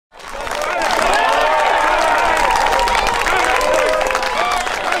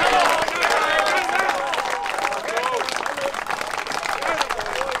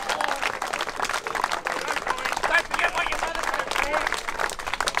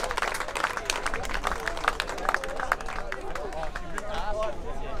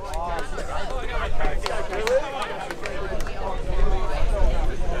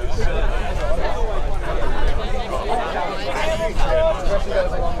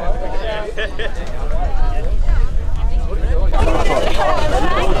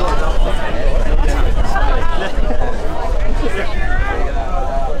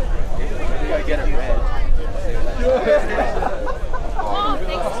Get it red.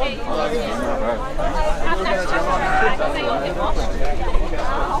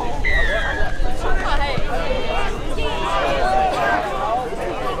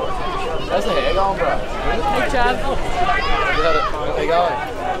 How's the hair going, bro? Hey, Chad. How you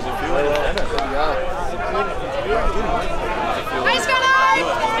going? Nice one,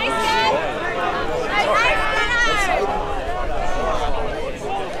 Nice one.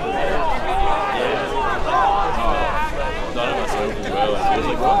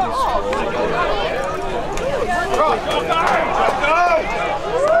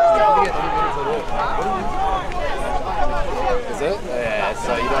 Is it? Yeah,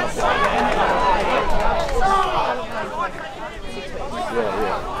 so you don't apply.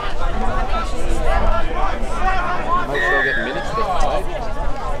 Yeah. Make sure I get minutes there, right?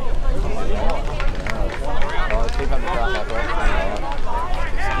 Keep on the ground like that.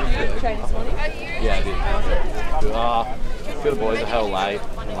 Train this morning? Yeah, I did. The boys are hell late,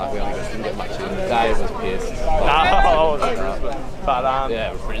 and like we only didn't get much in. Dave was pissed. But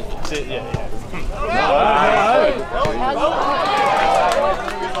yeah,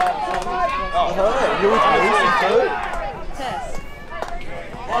 you were racing too? Tess.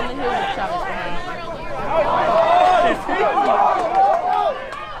 On the hill with Travis behind. Yeah, we're on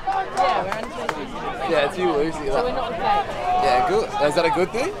Tuesday. yeah, it's you, Lucy. So we're not with Kate. Yeah, good. Is that a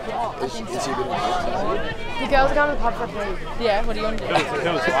good thing? Is she good? The girls are going to the pub for food. Yeah, what do you want to do? It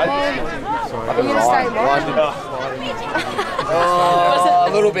was Are you going to stay more? A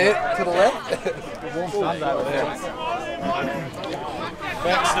little bit to the left.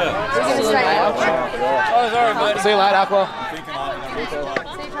 Baxter. We're going to stay more. Oh, sorry, mate. See you later, Aqua.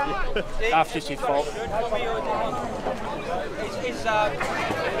 After she's fault.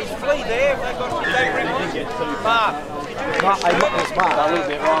 Is Flea there? They got Mark.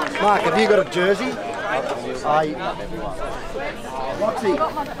 Mark, have you got a jersey? What's he?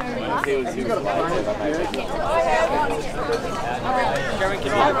 Pete, you got to get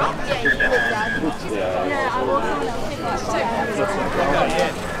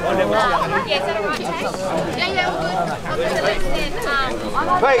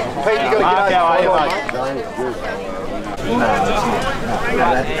How are you,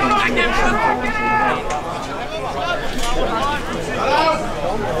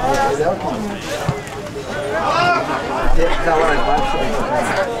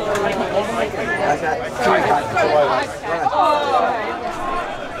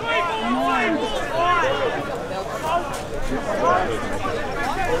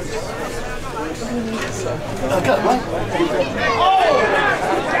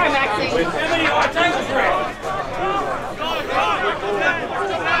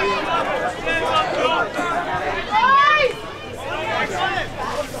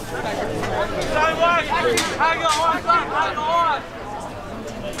 Hang on.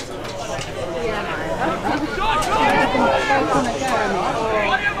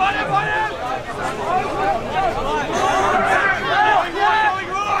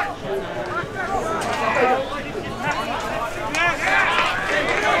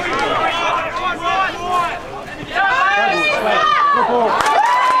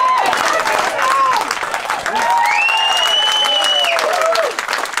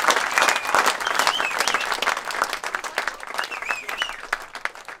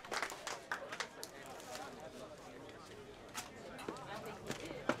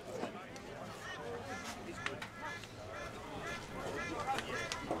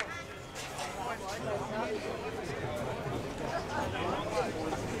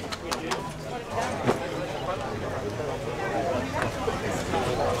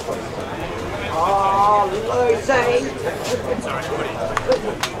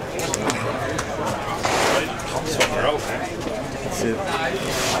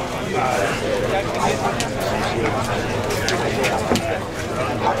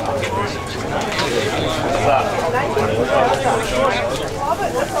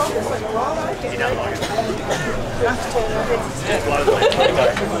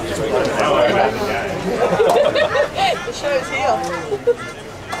 The show's here.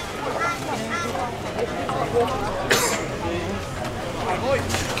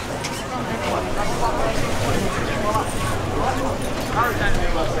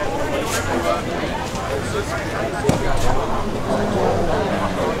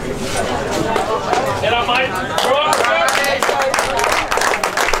 Get up, mate.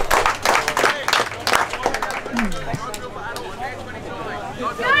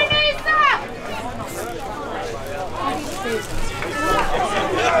 Go!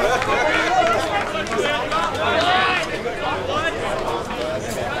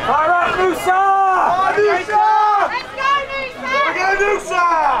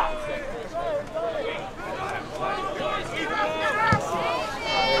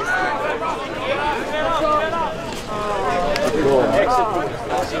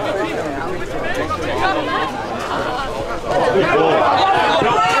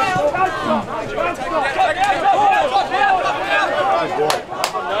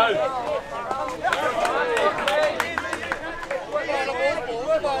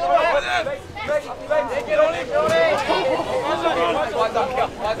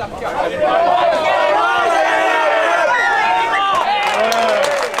 Go,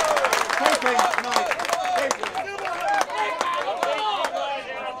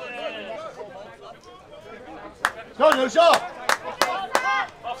 Noosa!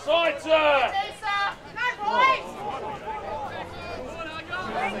 Offside, sir!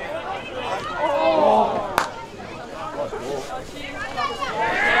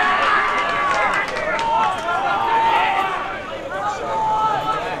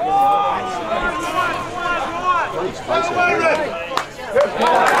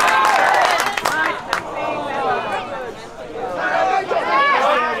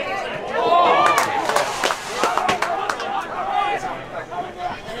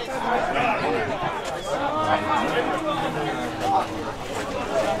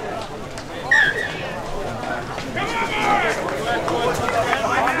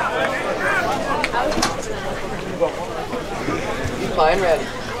 Playing ready.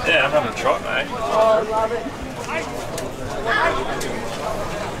 Yeah, I'm having a trot, mate. Oh, love it.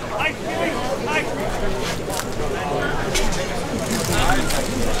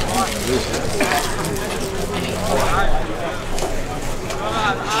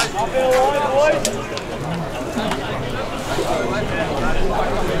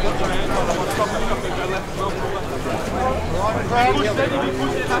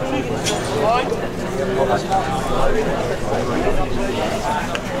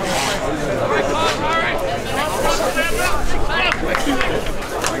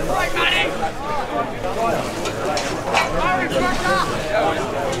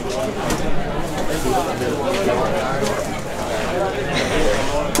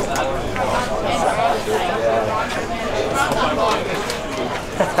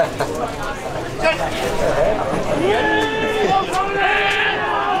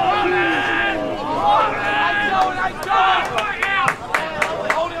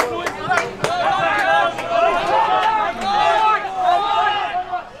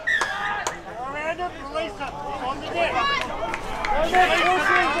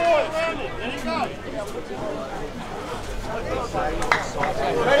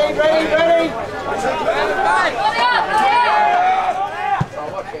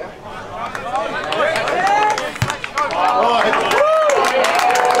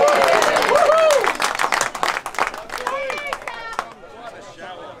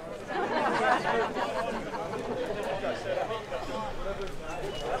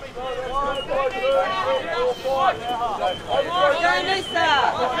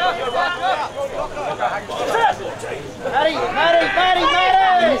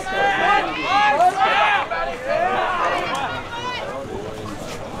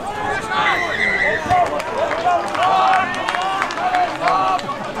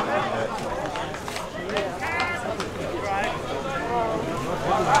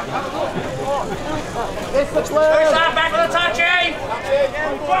 Back to the touchy!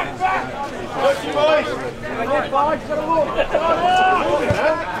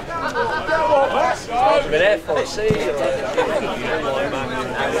 Been out for a seat.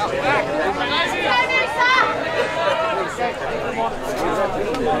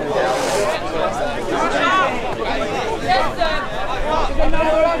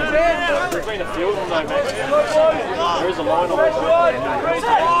 There's been a few of them though, mate. There is a line on it.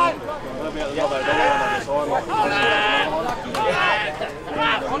 There'll be a yellow dog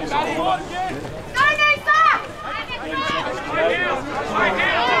on the sideline.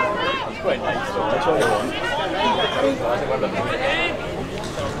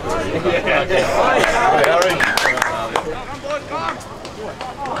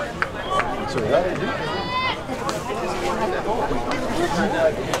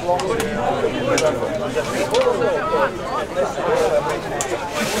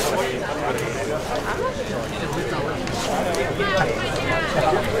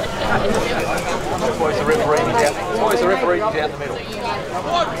 Always the referee down the middle.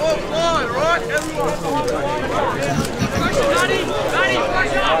 Right,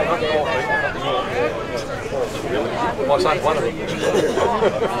 My son's one of them.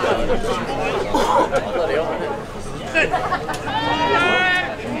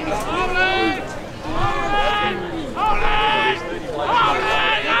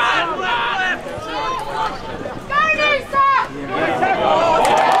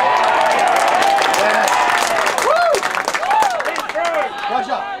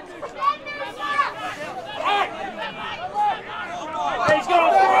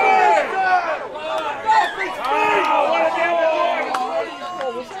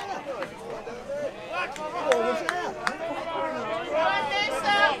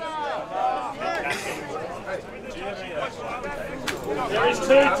 There is 2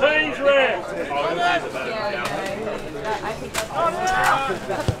 teams left.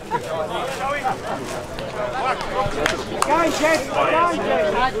 Go, Jess. Go,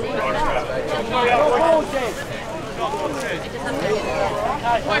 Jess.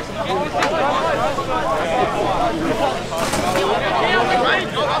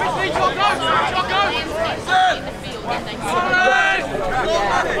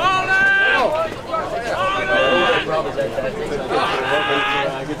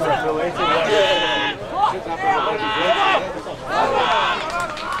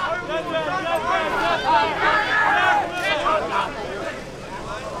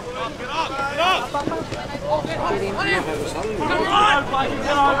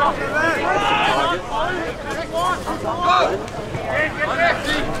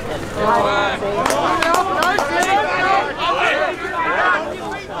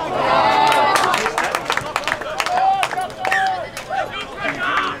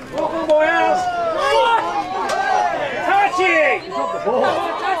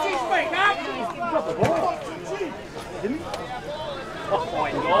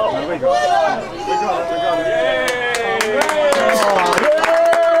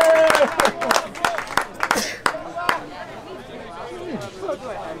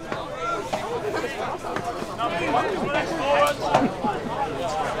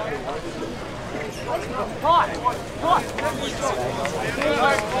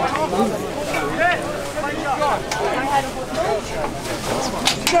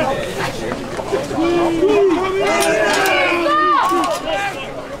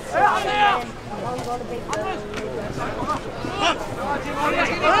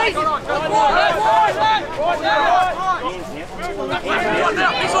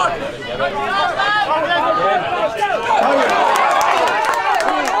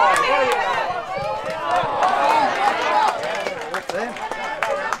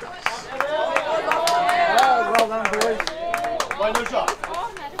 Well done, boys. Right, Noosa.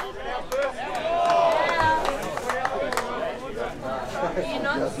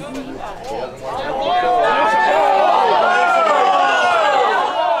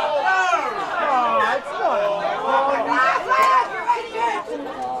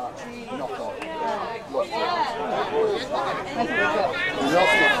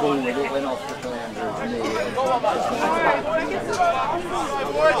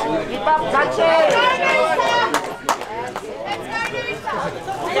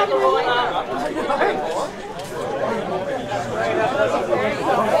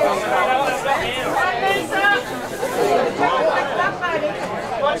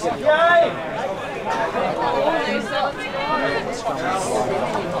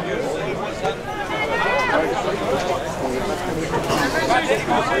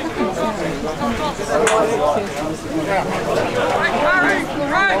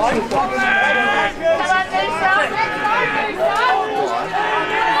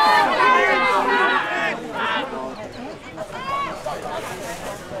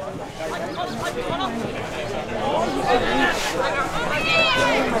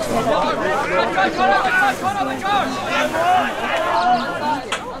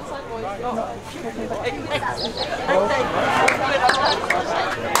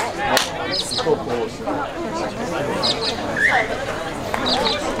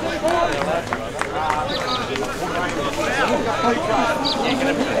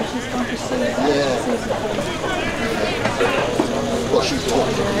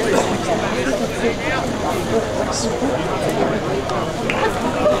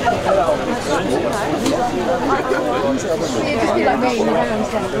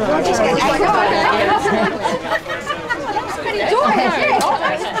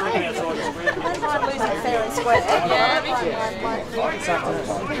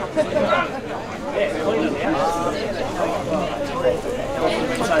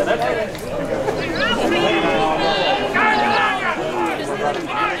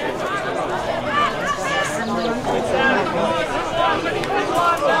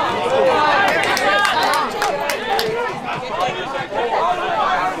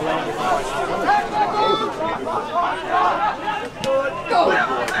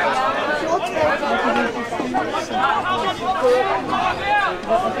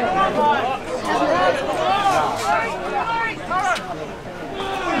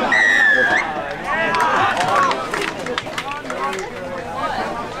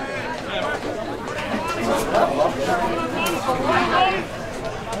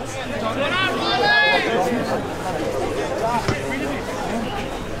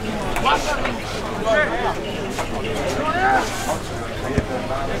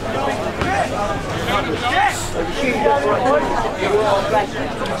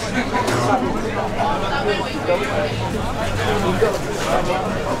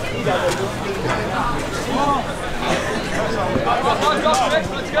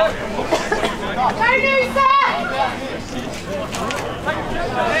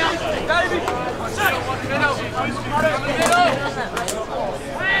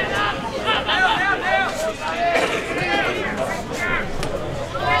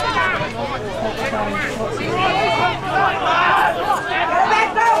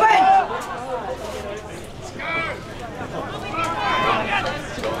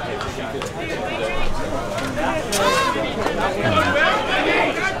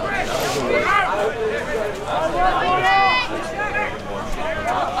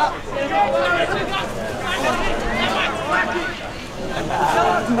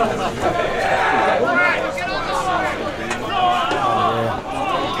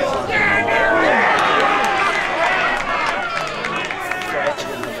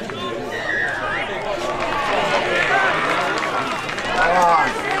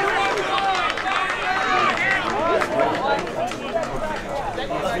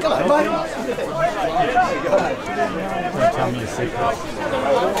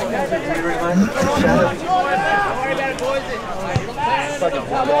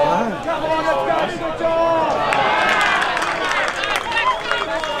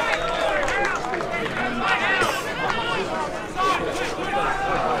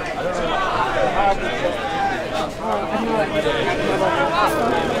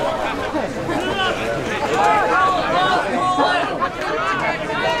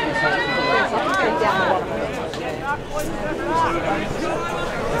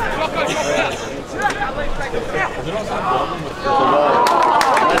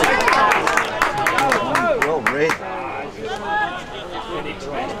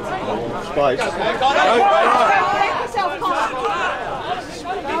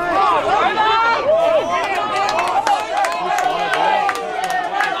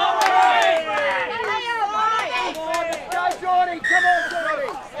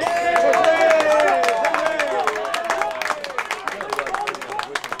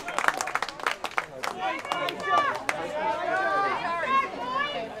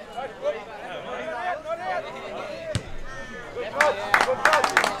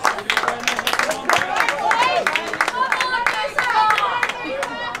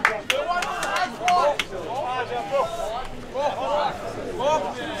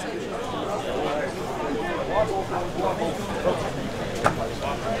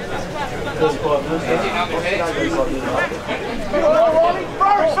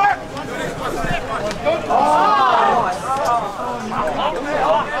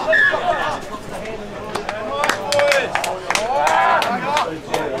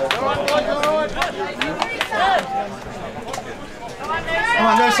 Come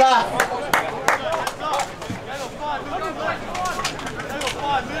on, Noosa.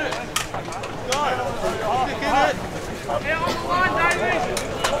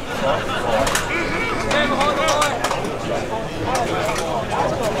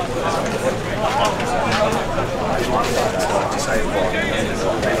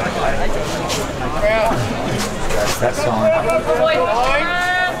 That's sign.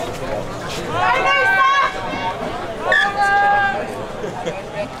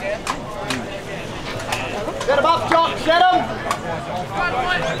 Set him up, Jock, set him!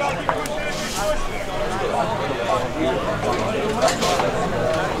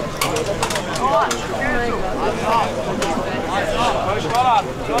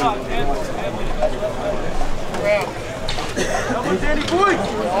 Come on, Danny boy!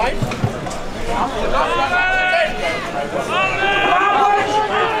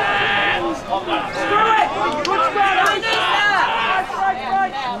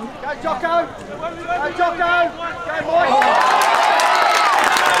 Go Jocko! Go Jocko! Go Mike!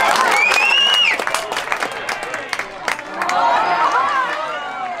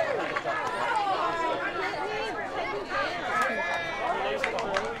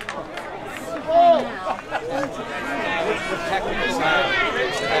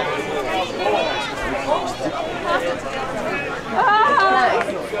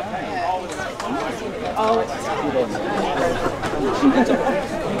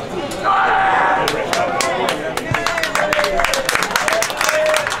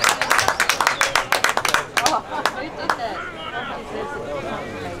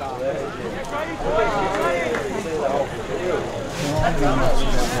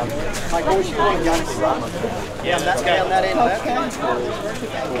 Yeah, that's down that end. Okay.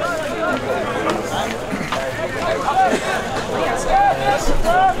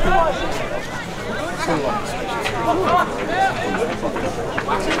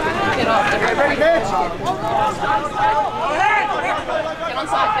 Get off. Ready, Mitch? Get on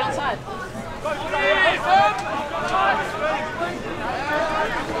side, get on side.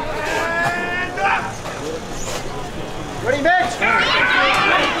 Ready, Mitch?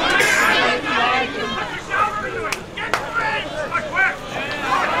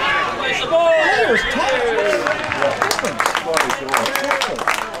 It was tight.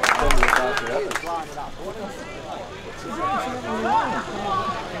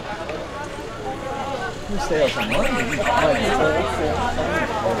 You stay up on one.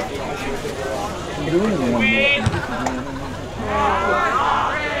 You're doing one.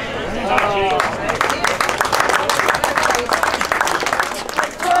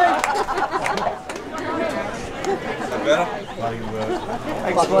 Better?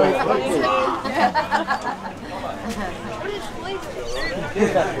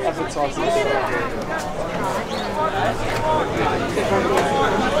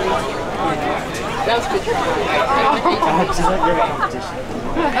 That was good.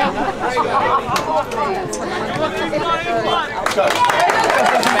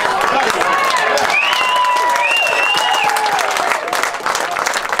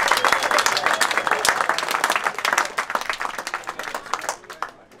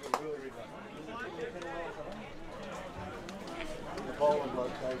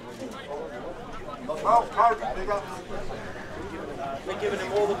 They're giving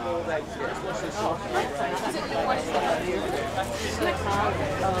him all the ball they get.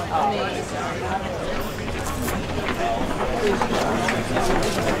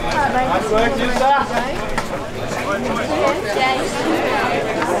 Nice work, Noosa.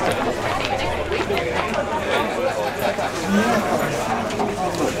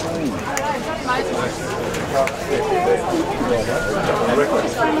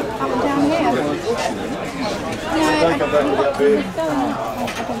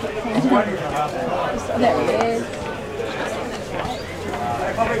 There he is.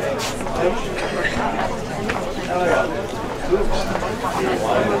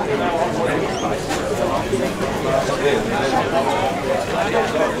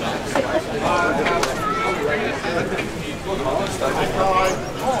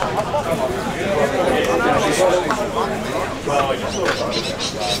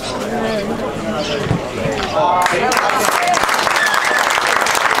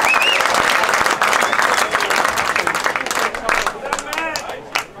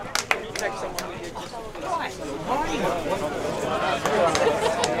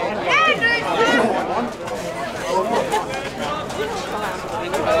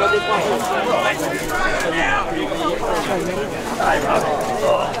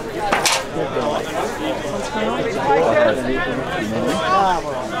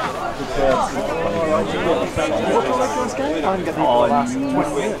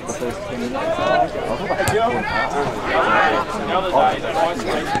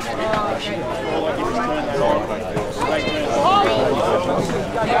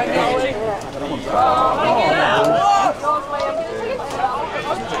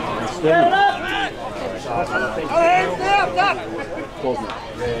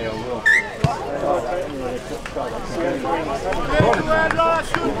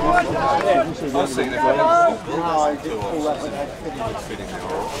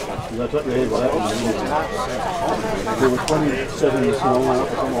 There were 27 small or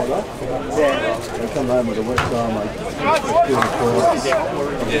something like that. They come home with a wet arm, like, doing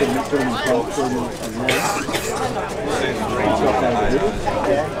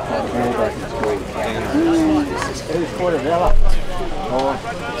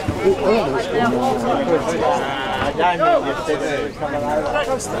I don't know if they're coming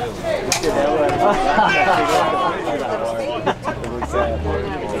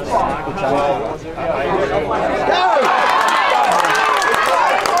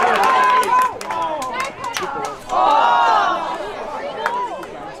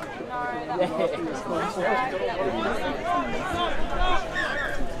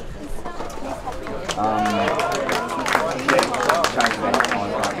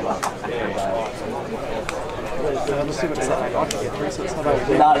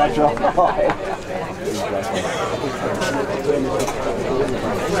No, that's right.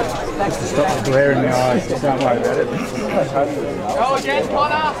 Stop glaring in the eyes. Don't worry about it. Go again,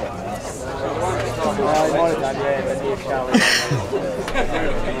 Connor! I might have done, yeah, but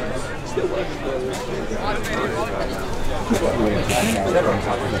Still works. Is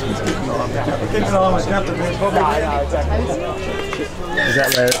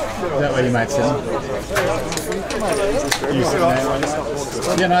that where you made sitting? You sitting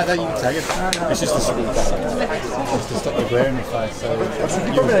there? Yeah, no, you can take it. It's just to stop the glare in the face. So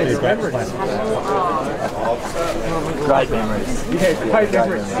you'll be a great replacement. Great memories. Yeah, great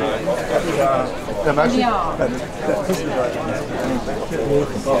memories.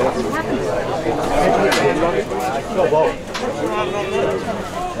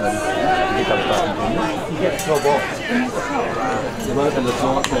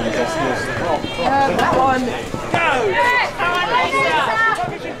 That one.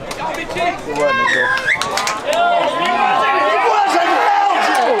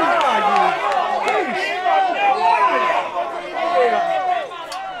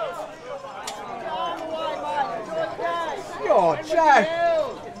 Oh, Jack!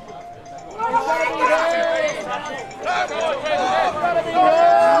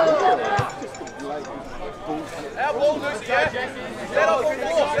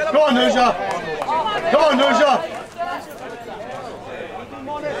 Come on, Noosa! Come on, Noosa!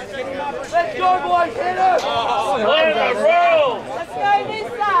 Let's go, boys! Hit him! Let's go,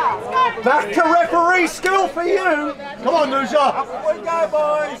 Noosa! Back to referee school for you! Come on, Noosa! Up we go,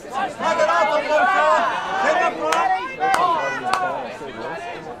 boys! Hug it up, Noosa! Hit him, right?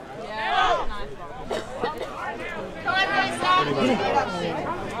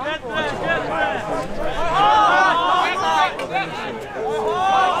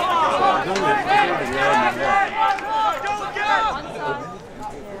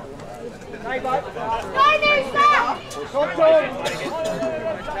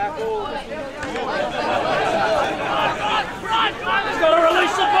 Gotta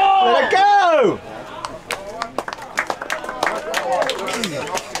release the ball! Let it go!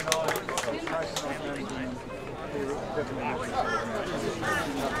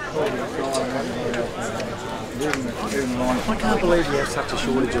 I can't believe we have such a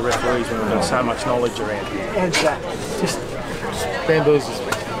shortage of referees when we've got so much knowledge around here. Just bamboozles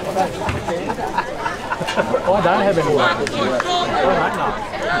me. I don't have any records. I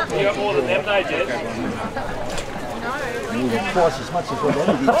don't know. You got more than them, though, Jed. You get twice as much as what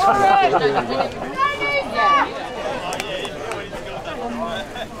anything.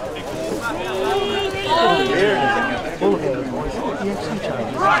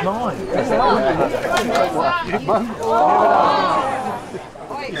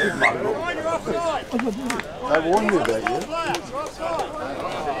 They warned you about you.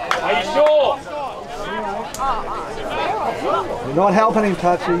 Are you sure? You're not helping him,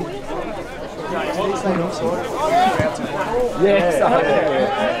 Touchy. Yes.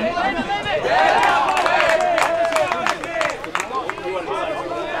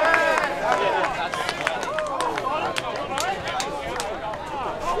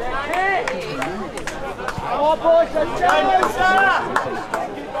 Oh, boys, let's go!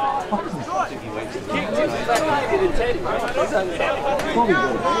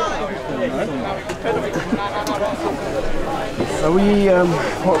 Are we,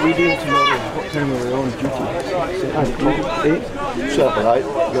 what are we doing tomorrow? What time are we on duty? 8? Shut up at 8,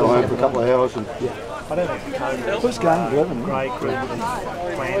 go home for a couple of hours and... I don't think Who's going? 11? Craig planned the game.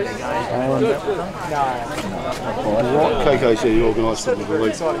 KKC organised some of the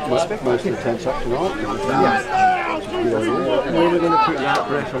league, most of the tents up tonight. Where are we going to put that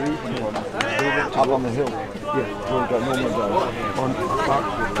referee? Up on the hill. Yeah, we've got normal guys. On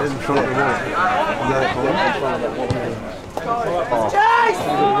in front of the wall.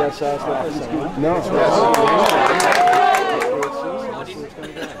 No, it's not.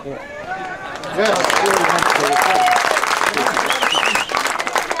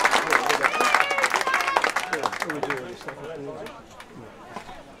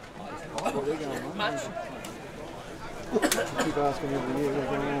 Keep asking every year,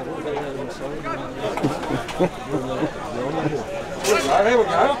 they're going, what are they having to say? There we go.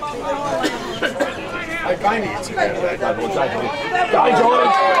 Hey, Bainey, it's a good Go,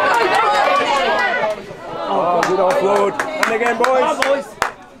 George! Oh, good offload. And again, boys. Come on, boys.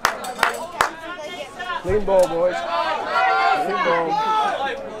 Clean ball, boys. Clean ball.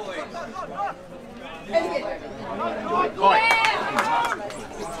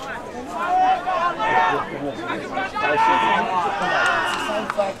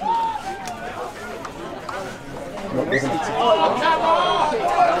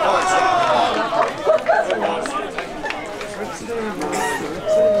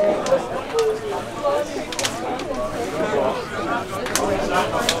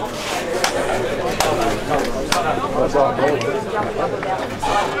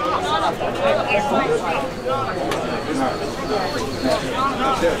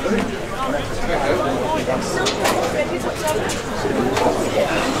 It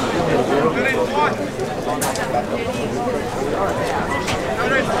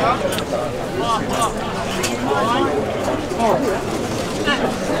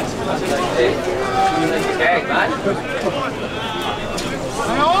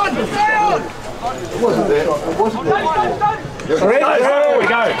wasn't there. It wasn't there. There we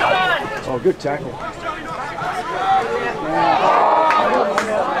go. Oh, good tackle.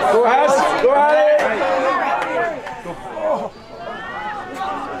 Go Has. Go Harry.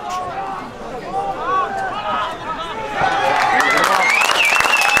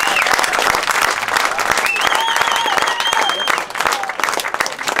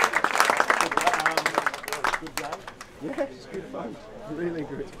 Yes, good fun. Really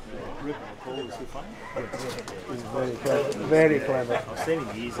good. Paul was good fun. He's very clever. I've seen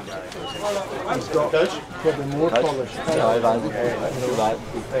him years ago. He's got probably more polish. Yeah, I've had it. Right.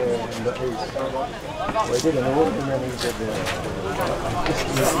 Well, he did an award and then he did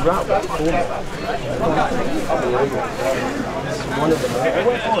just wrapped that corner. One of them.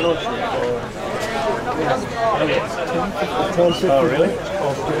 Oh, really?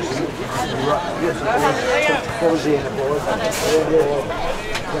 What was he in the board?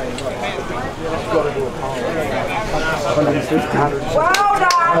 Got to do a pound. 150.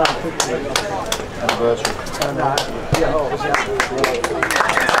 Anniversary. And yeah, oh, was that?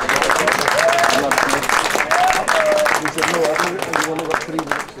 He said, no, I've only got 3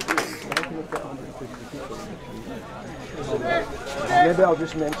 minutes to do it. So I can have got 150 people. Maybe I'll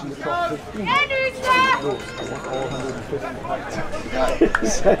just mention the top 15. No, I want all 150.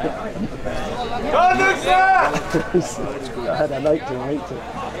 I had a night to wait to.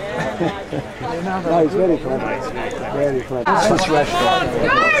 No, he's very clever. Very clever. This restaurant.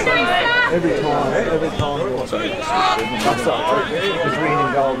 Every time it's green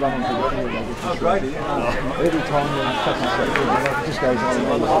and gold running to the field. Every time we cut and set, it just goes on and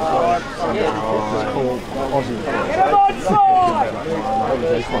on. It's called Aussie.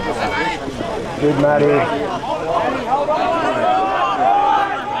 Good, Matty.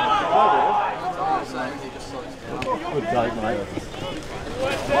 Good date, mate.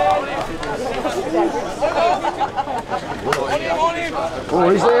 Oh,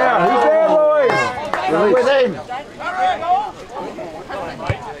 he's there. He's there, boys. We're with him.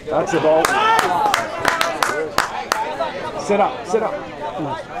 That's the ball. Sit up, sit up.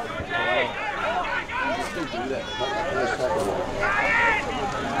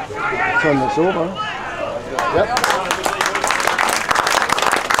 Turn this over. Yep.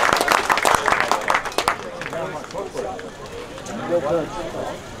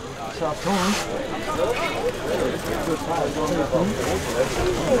 South Torrance.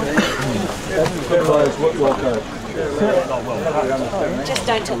 Just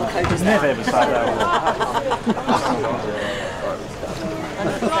don't tell the coaches Never ever say that.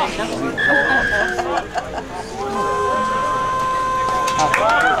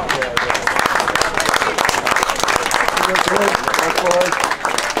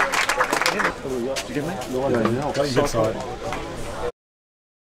 Did you get me? No, Got your good side.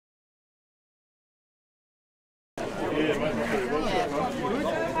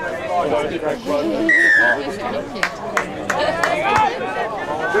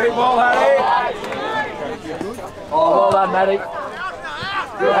 Great ball, Harry. Oh, well done, Matty.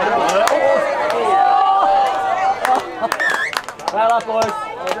 Well done, boys.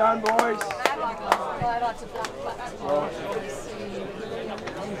 Well done, boys.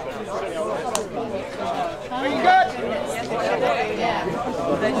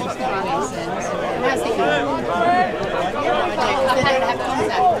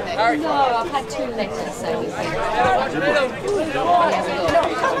 No, I've had 2 letters, so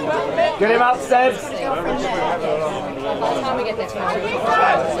Get him up, Sebs. by the time we get there tomorrow,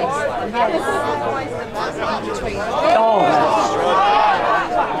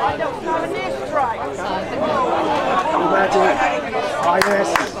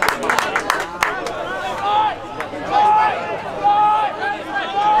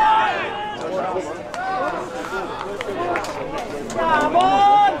 Come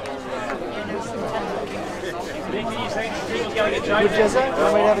on! Good, Jezza.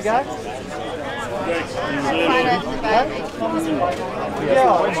 Want me to have a go? Yeah,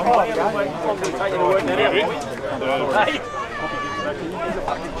 I'll try to go. Take you to work now.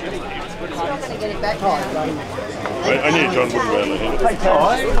 I knew John wouldn't wear the head. Hey, Tom, I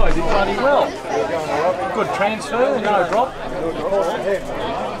did bloody well. Good transfer, no drop.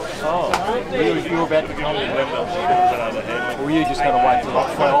 Oh, you were about to come in, or were you just going to wait till it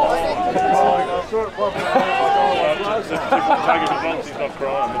fell off? sort of probably take it as long as he's not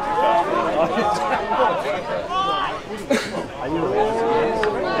crying.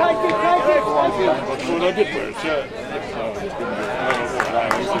 Well, I did wear a shirt.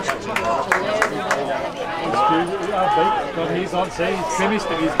 He's on scene, he's finished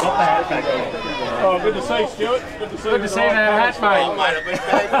it, he's got the hat back on. Oh, good to see Stuart. Good to see Good to see that hat, mate.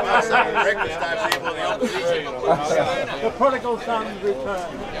 The prodigal son's return.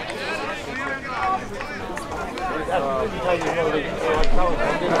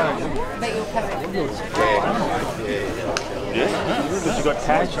 Yeah, because you got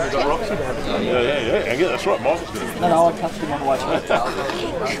Cash and you got Roxy to have it. Yeah, that's right. Michael's going to be. No, I touched him on the way through.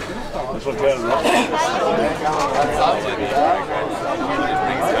 That's what counted, right?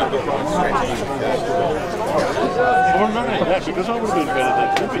 I remember that because I would have been better than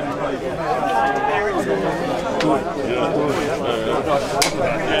Tippy.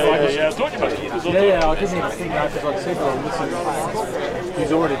 Yeah, I thought you must have. Yeah, I didn't even think that because I said, well, listen,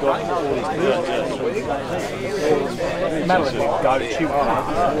 he's already got all his clears. Madeline didn't go, she went I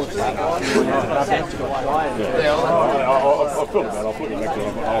felt bad, I'll put it back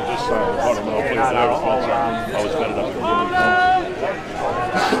there. I'll just say, I'll put it there. I was fed up with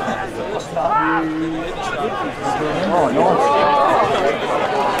Oh, nice.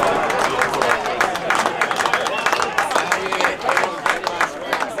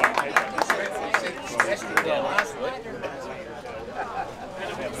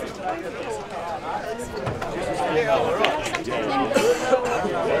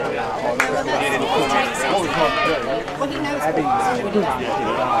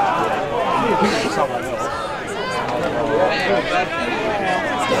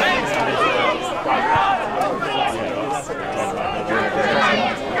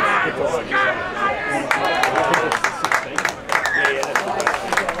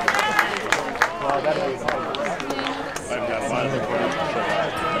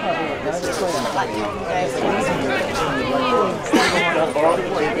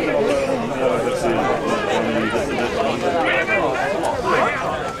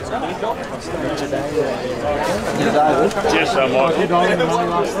 Yes, Michael.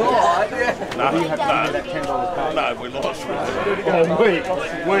 No, we lost. We.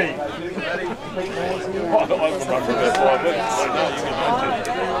 I can run for about 5 minutes.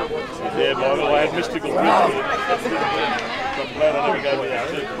 Yeah, Michael, I had mystical grip. I'm glad I never gave it out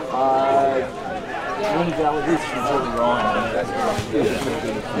too. When you go with this, you're talking Ryan.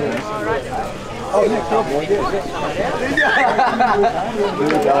 Oh, yeah, come on, yeah.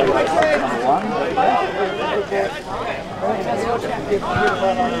 He's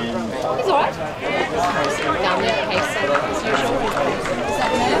alright. Down there, case as usual.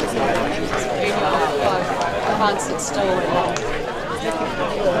 I can't sit still very long.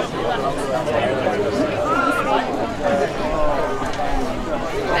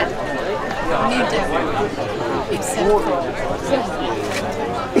 You do. Except for...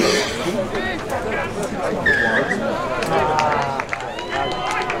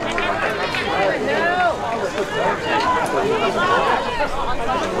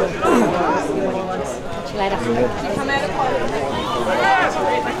 Later.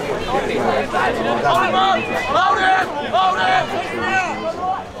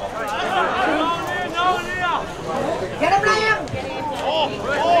 Get him, Liam!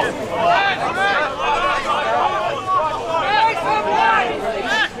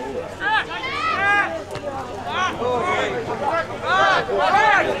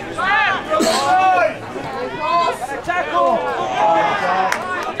 Tackle!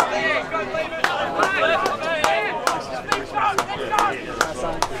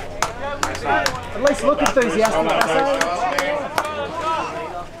 At least look enthusiastic.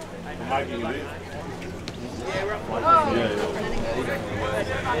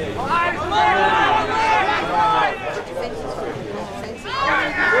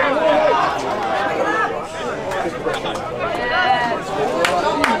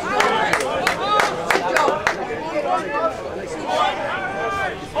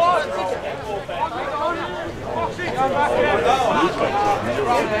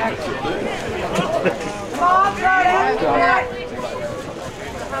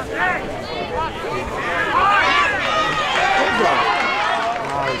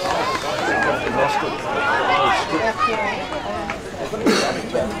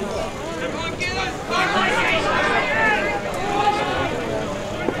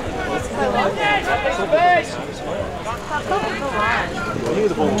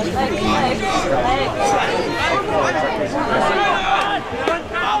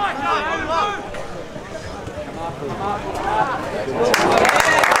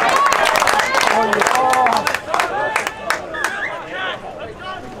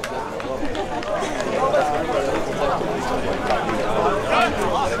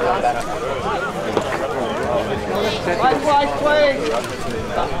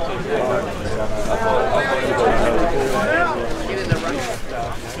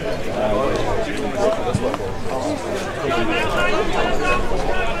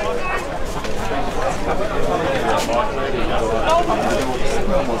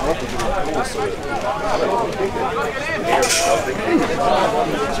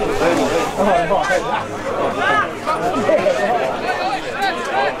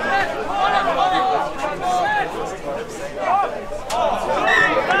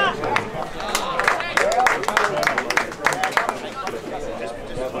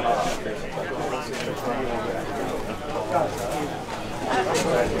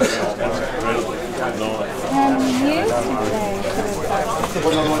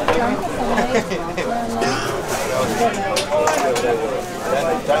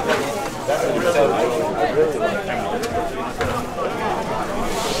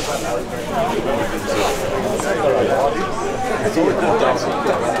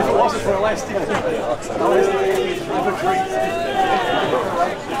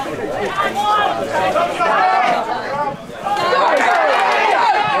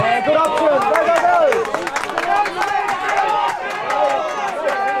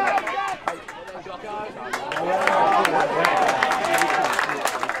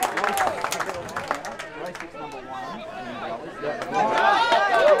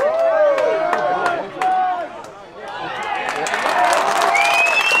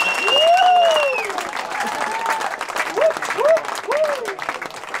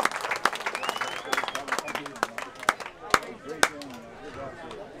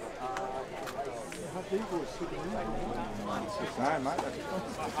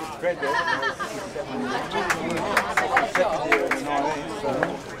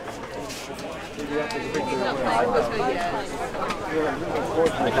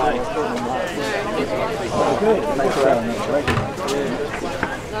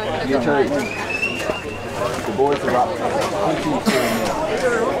 You too. The boys are up 'em.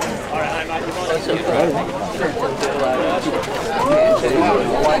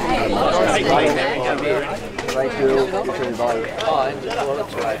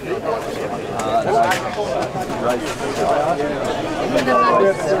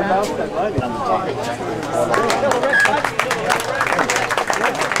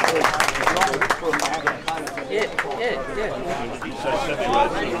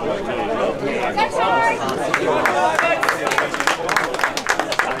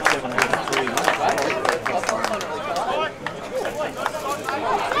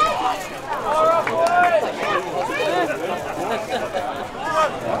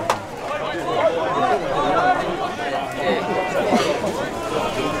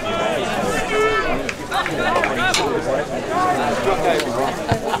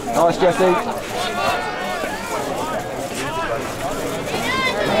 Nice, Jesse.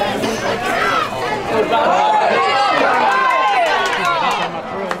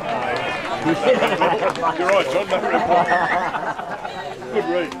 You're right, John. Good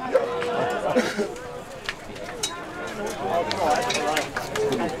read.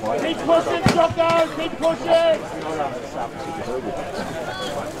 Keep pushing, Jocko! Keep pushing!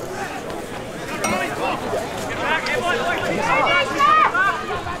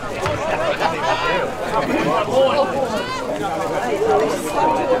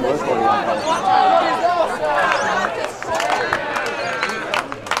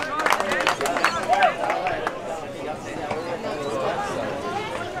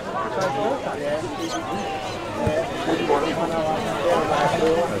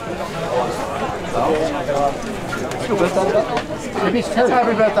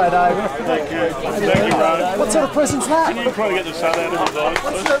 Happy birthday, Dave. Thank you. Thank you, Ryan. What sort of present's that? Can you try to get the sun out of his eyes?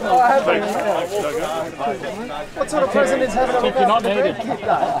 What sort of present is having a look You're not needed.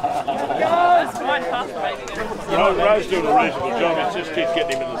 You know, Ray's doing a reasonable job. It's just keeps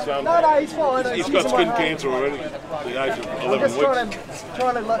getting him in the sun. No, he's fine. He's got skin cancer already at the age of 11 Just weeks.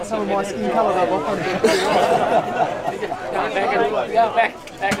 trying to let some of my skin colour rub off on him.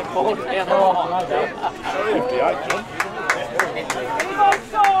 Back and forth. Yeah. 58, John.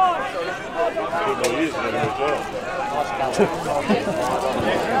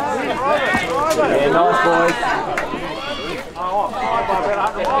 Yeah, nice boys.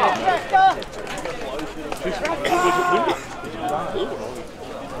 It's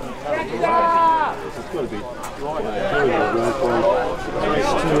got to be right.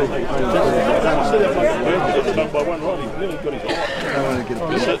 By one rod, he's nearly got his eye.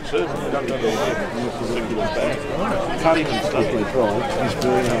 Cutting and stuff.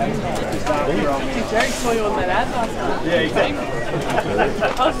 Jerry saw you on that ad last night. Yeah, exactly.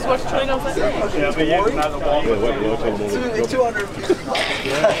 I was just watching Twin, I was like, Yeah, but yeah, no, the one. Yeah, wait, 250.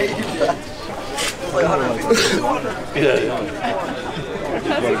 Like 150. 200. Yeah.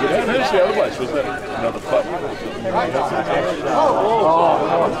 Who's the other place? Was that another putt?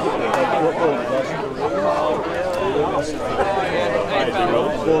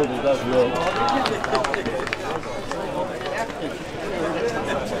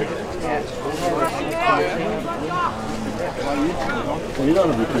 Well, you don't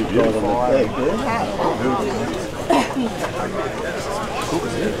want to be too tight on that bag, do you?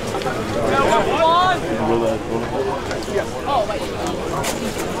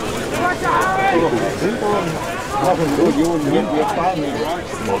 Nothing good, you wouldn't get your phone.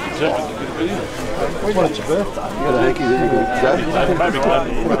 Well, it's your birthday. You got a hanky there, you can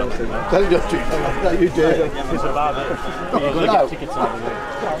don't just do that. No, you do. There's a bar there. You've got to get tickets over there.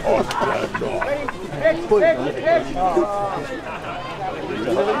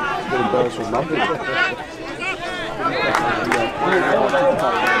 Get embarrassed with nothing.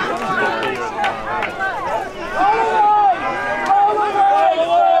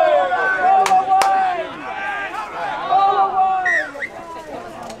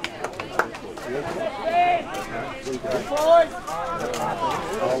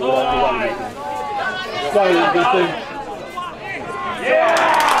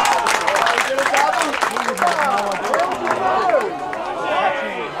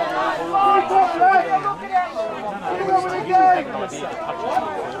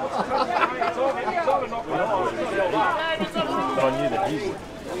 But I knew that he would.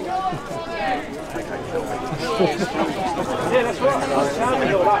 Yeah, that's right.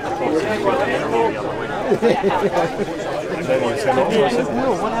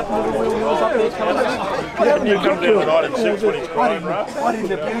 What happened to the wheel was up there? You come down tonight and six when he's crying, right? I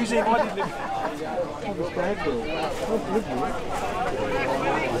didn't abuse him. I didn't.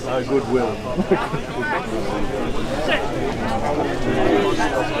 No goodwill.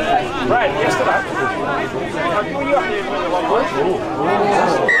 Brad, yesterday, were you up there when the one was?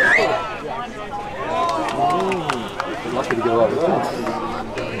 Lucky to get away with that.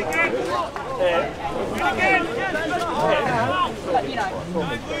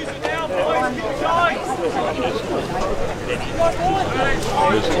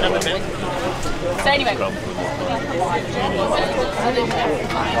 So anyway.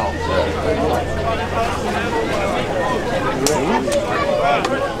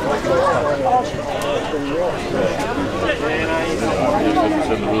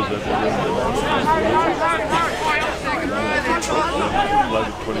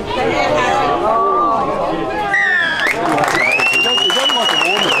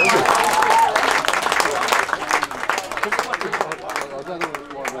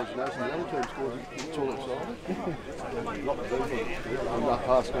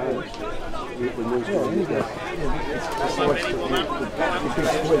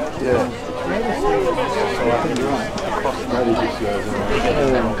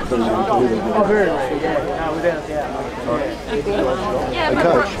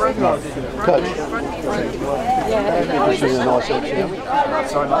 Coach. Interesting and nice action.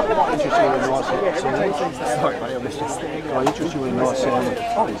 Sorry, mate. Interesting and nice action. Sorry, mate, I missed you. Oh, interesting and nice sound.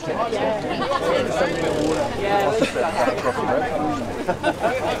 Oh, he's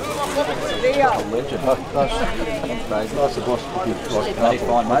Nice the boss. He's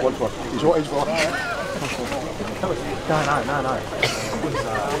fine, mate. He's right, he's right. No.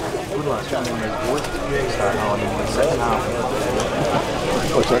 Good last game on these boys. Starting on in the second half.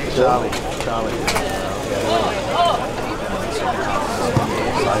 What's that? Charlie.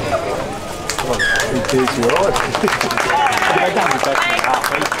 He takes you right. They don't be back in the half.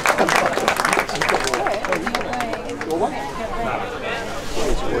 Your one? No.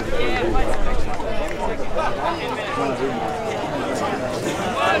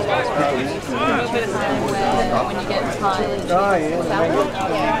 When you get tired. Oh, yeah.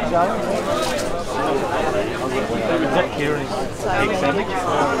 Is that Kieran's egg sandwich?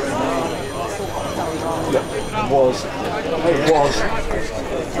 Yeah, it was.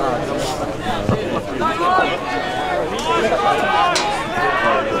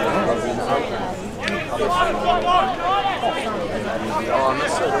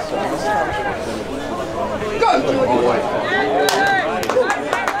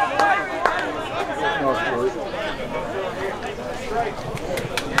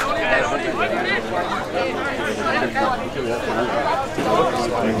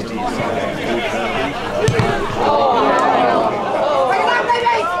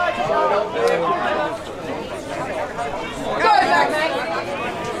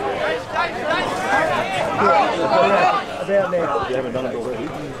 out now. You haven't done it already.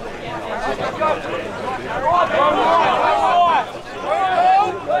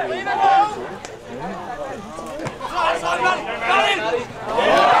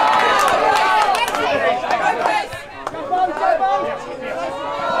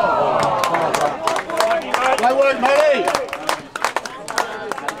 Great work, matey.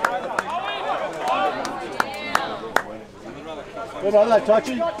 Good on that,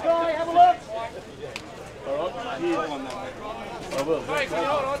 Touchy. Have a look.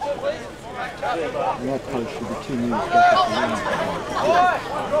 And that post should be 2 minutes back at the end.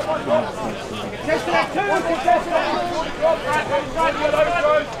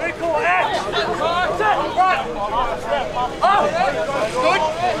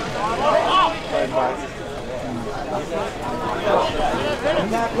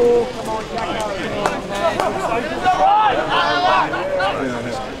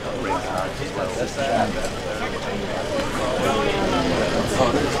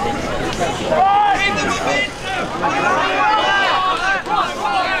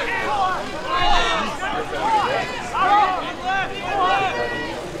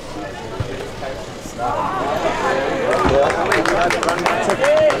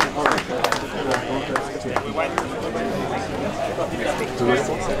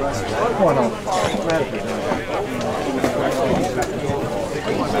 Why not?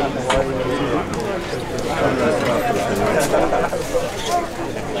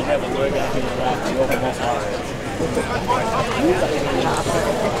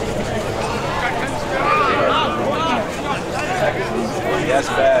 That's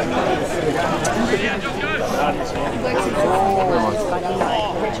bad.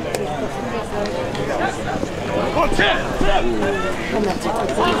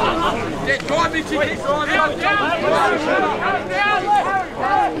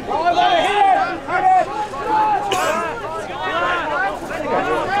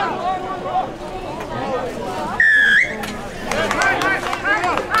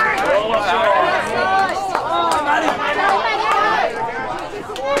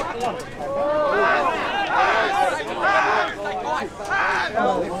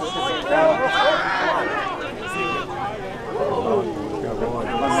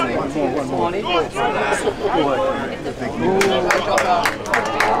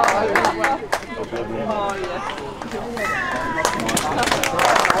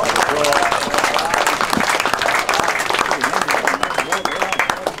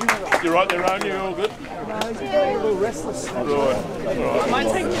 You're right there, aren't you? All good? He's getting a little restless. Right.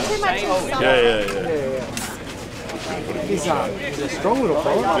 Yeah. He's a strong little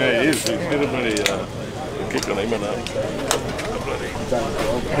fella. Yeah, he is. He's got a bloody kick on him and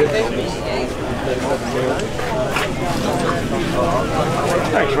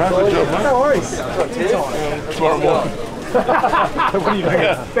Thanks, Ray. Good job, mate. No worries. Tomorrow morning. What are you doing?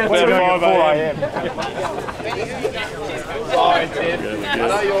 About 5 a.m. Sorry, Tim. I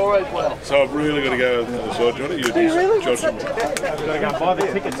know you always well. So I've really got to go to the side, Johnny. You're just judging me. Got to go and buy the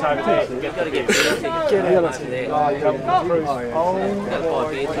tickets over there. You've got to get beer tickets there.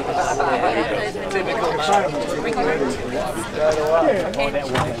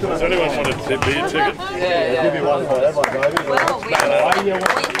 Does anyone want a beer ticket? Yeah. Give me one for that one, baby.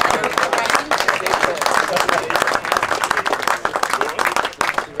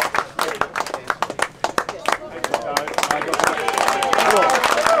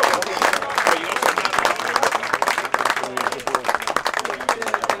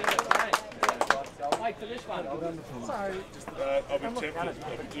 I've been tempted.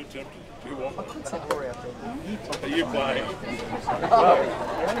 I've been too tempted. Do you want one? Are you playing?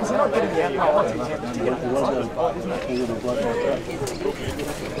 He's not getting the alcohol. Good, mate.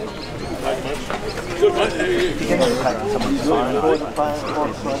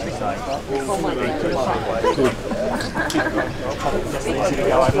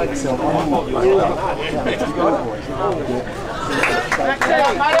 How are you?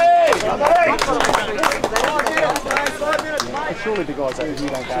 Surely the guys over here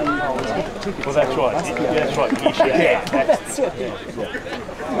don't go. Well, that's right. Yeah, that's right. Yeah, That's it.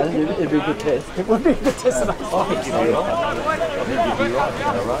 It'd be a good test. It would be a good test. Yeah, I think it would.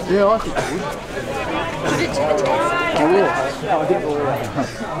 I will. No, I didn't already.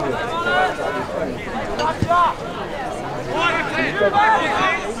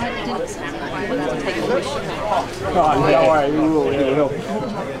 No, don't worry, you will. You will.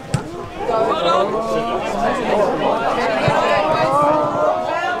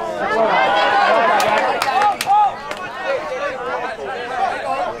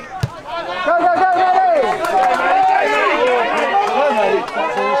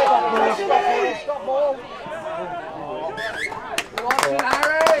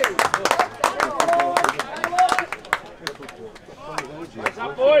 What's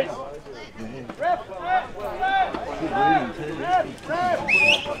up, boys?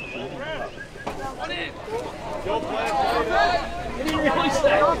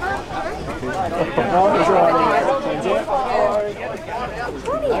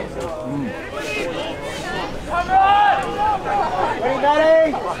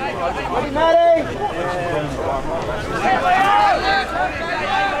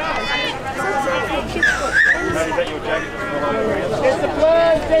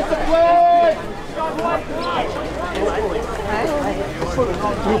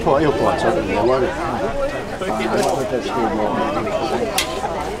 He'll play something there, won't he? That's good,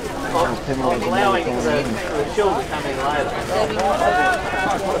 allowing the chill to come in later.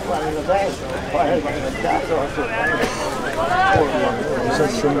 Is that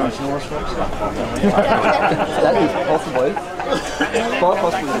too much noise for us? That is possibly. Quite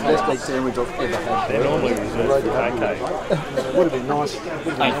possibly the best egg sandwich I've ever had. They're normally reserved for pancakes. Would have been nice.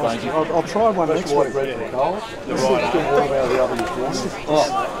 I'll try one next week, Red for Coles. The right Still warm out of the oven if you want. Oh,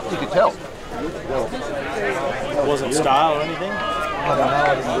 you could tell. It wasn't stale or anything? I don't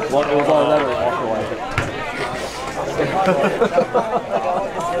know. It was either that or microwave.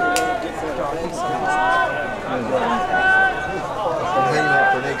 I'm hanging out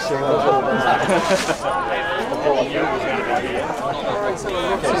for an egg sandwich all day.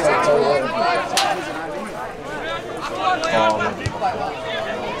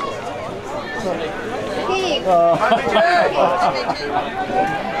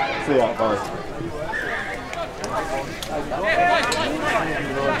 See how it goes.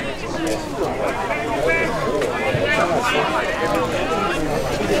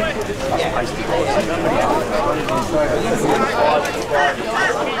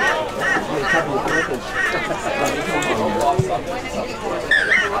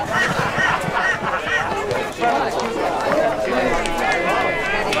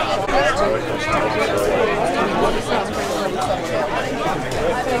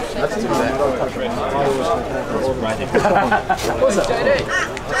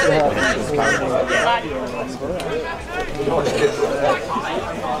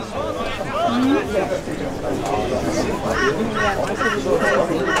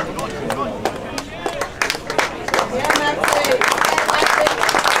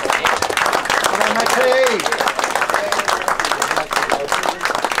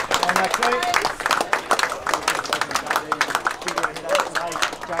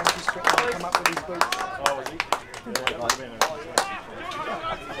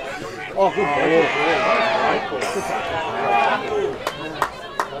 Oh, good ball.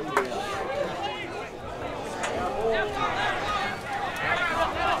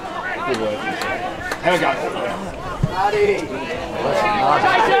 Good work. Have a go.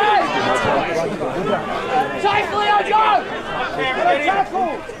 Safely, I'll go!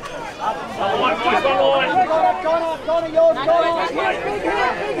 Tackle! Connor, yours, Connor!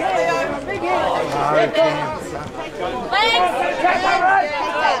 Big hit! Big hit!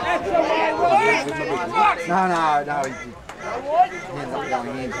 No. He ended up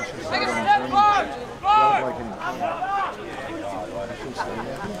going in.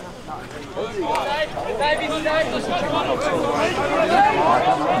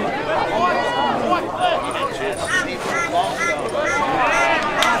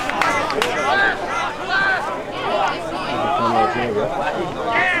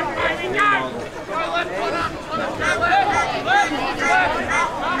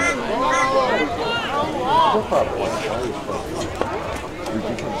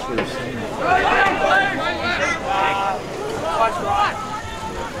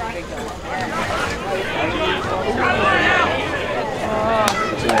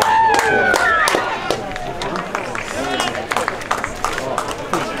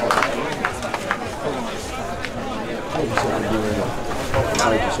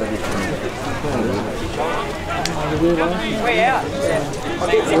 Way out.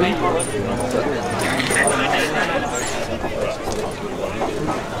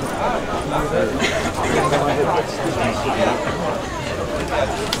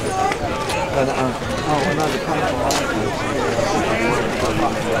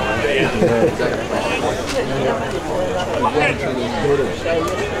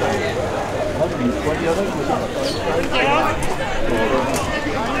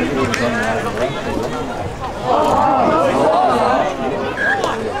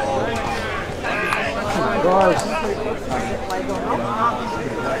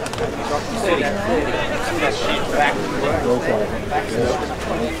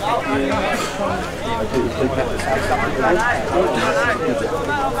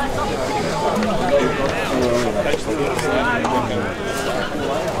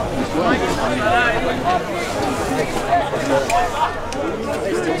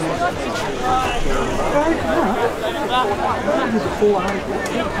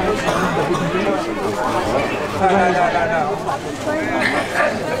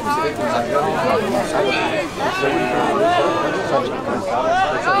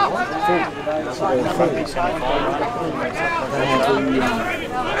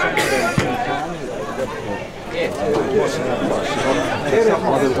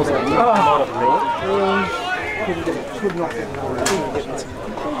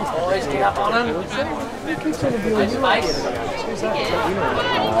 Boys, get up on him. Nice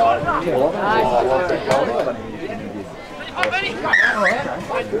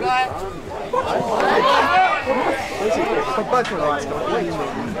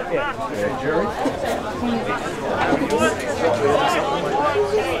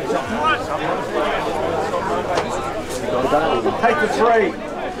Take the three.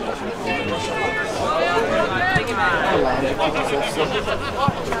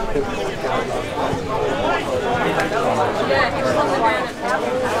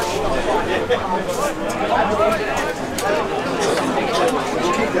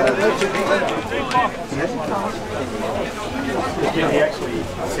 He actually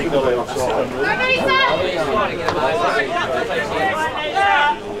signalled it offside.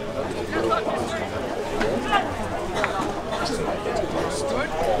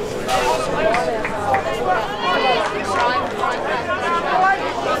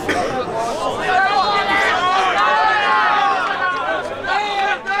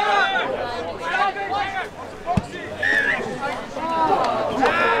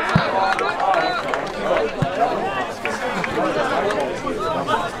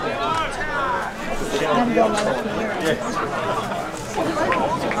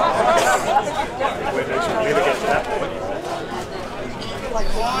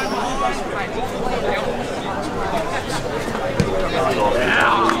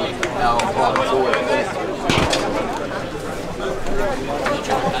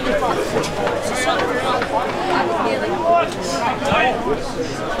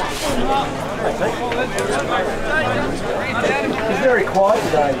 He's very quiet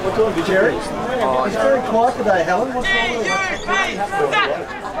today. What's on, Jerry? He's very quiet today, Helen. What's wrong with him?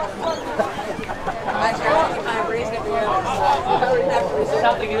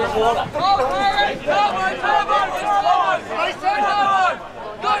 Something in his water.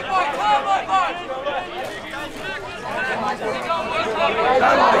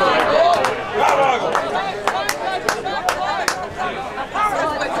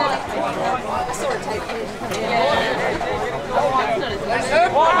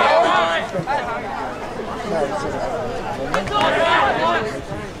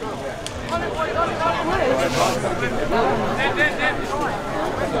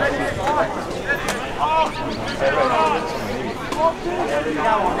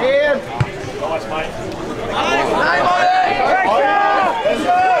 Nice, mate.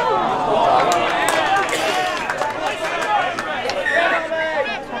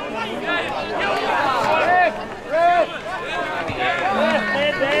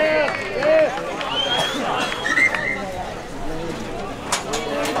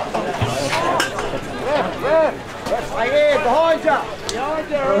 Behind you!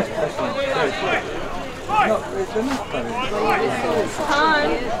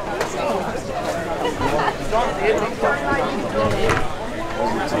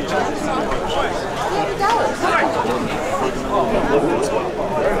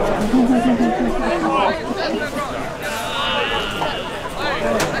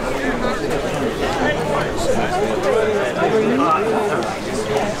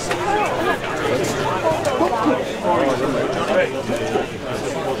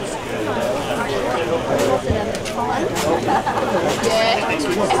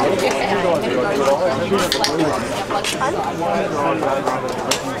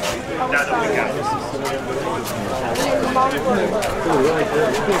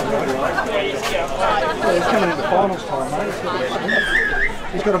 He's coming to the finals time, mate.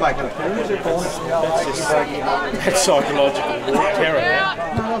 He's got to make an appearance at finals. That's psychological terror.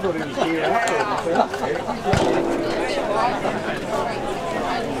 No, I thought he was here after.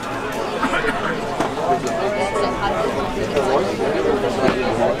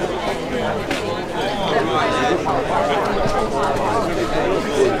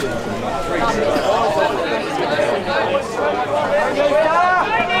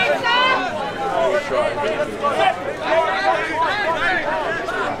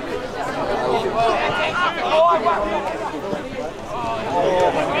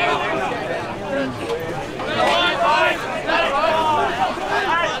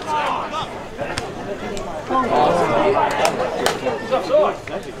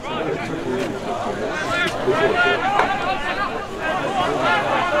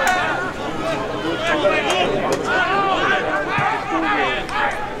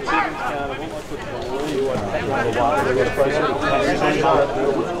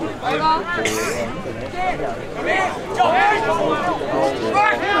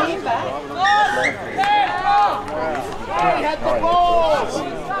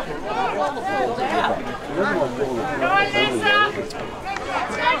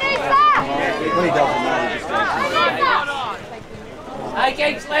 Hey,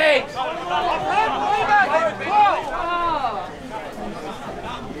 Gates legs!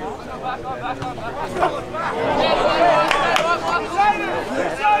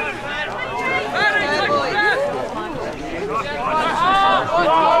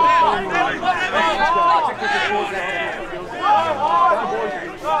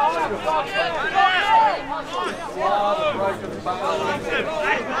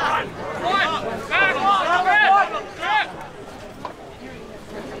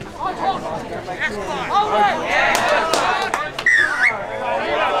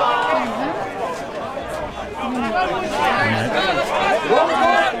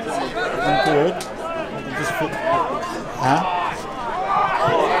 I'm good. Just put, huh?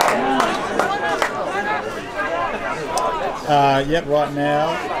 Yep, right now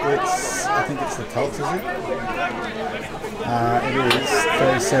it's, I think it's the Colts, is it? It is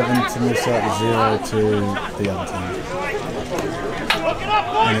 37 to Noosa, 0 to the other team.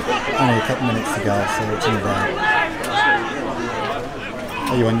 Only a couple minutes to go, so it's in the bag.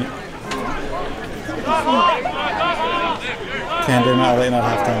 Are you on? Can do, mate. I'll let you know at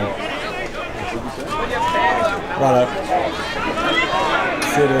half time. Righto.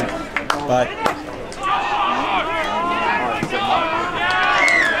 See you, dude. Bye.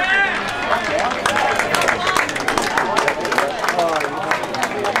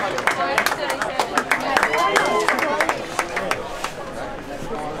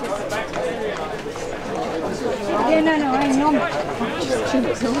 Yeah, no, I'm not. Just too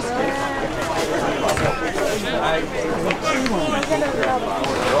exhausted.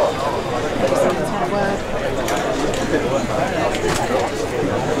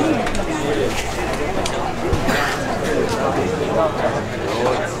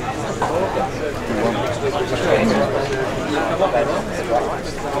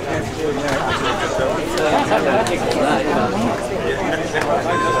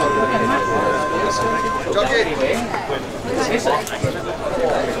 Jockey!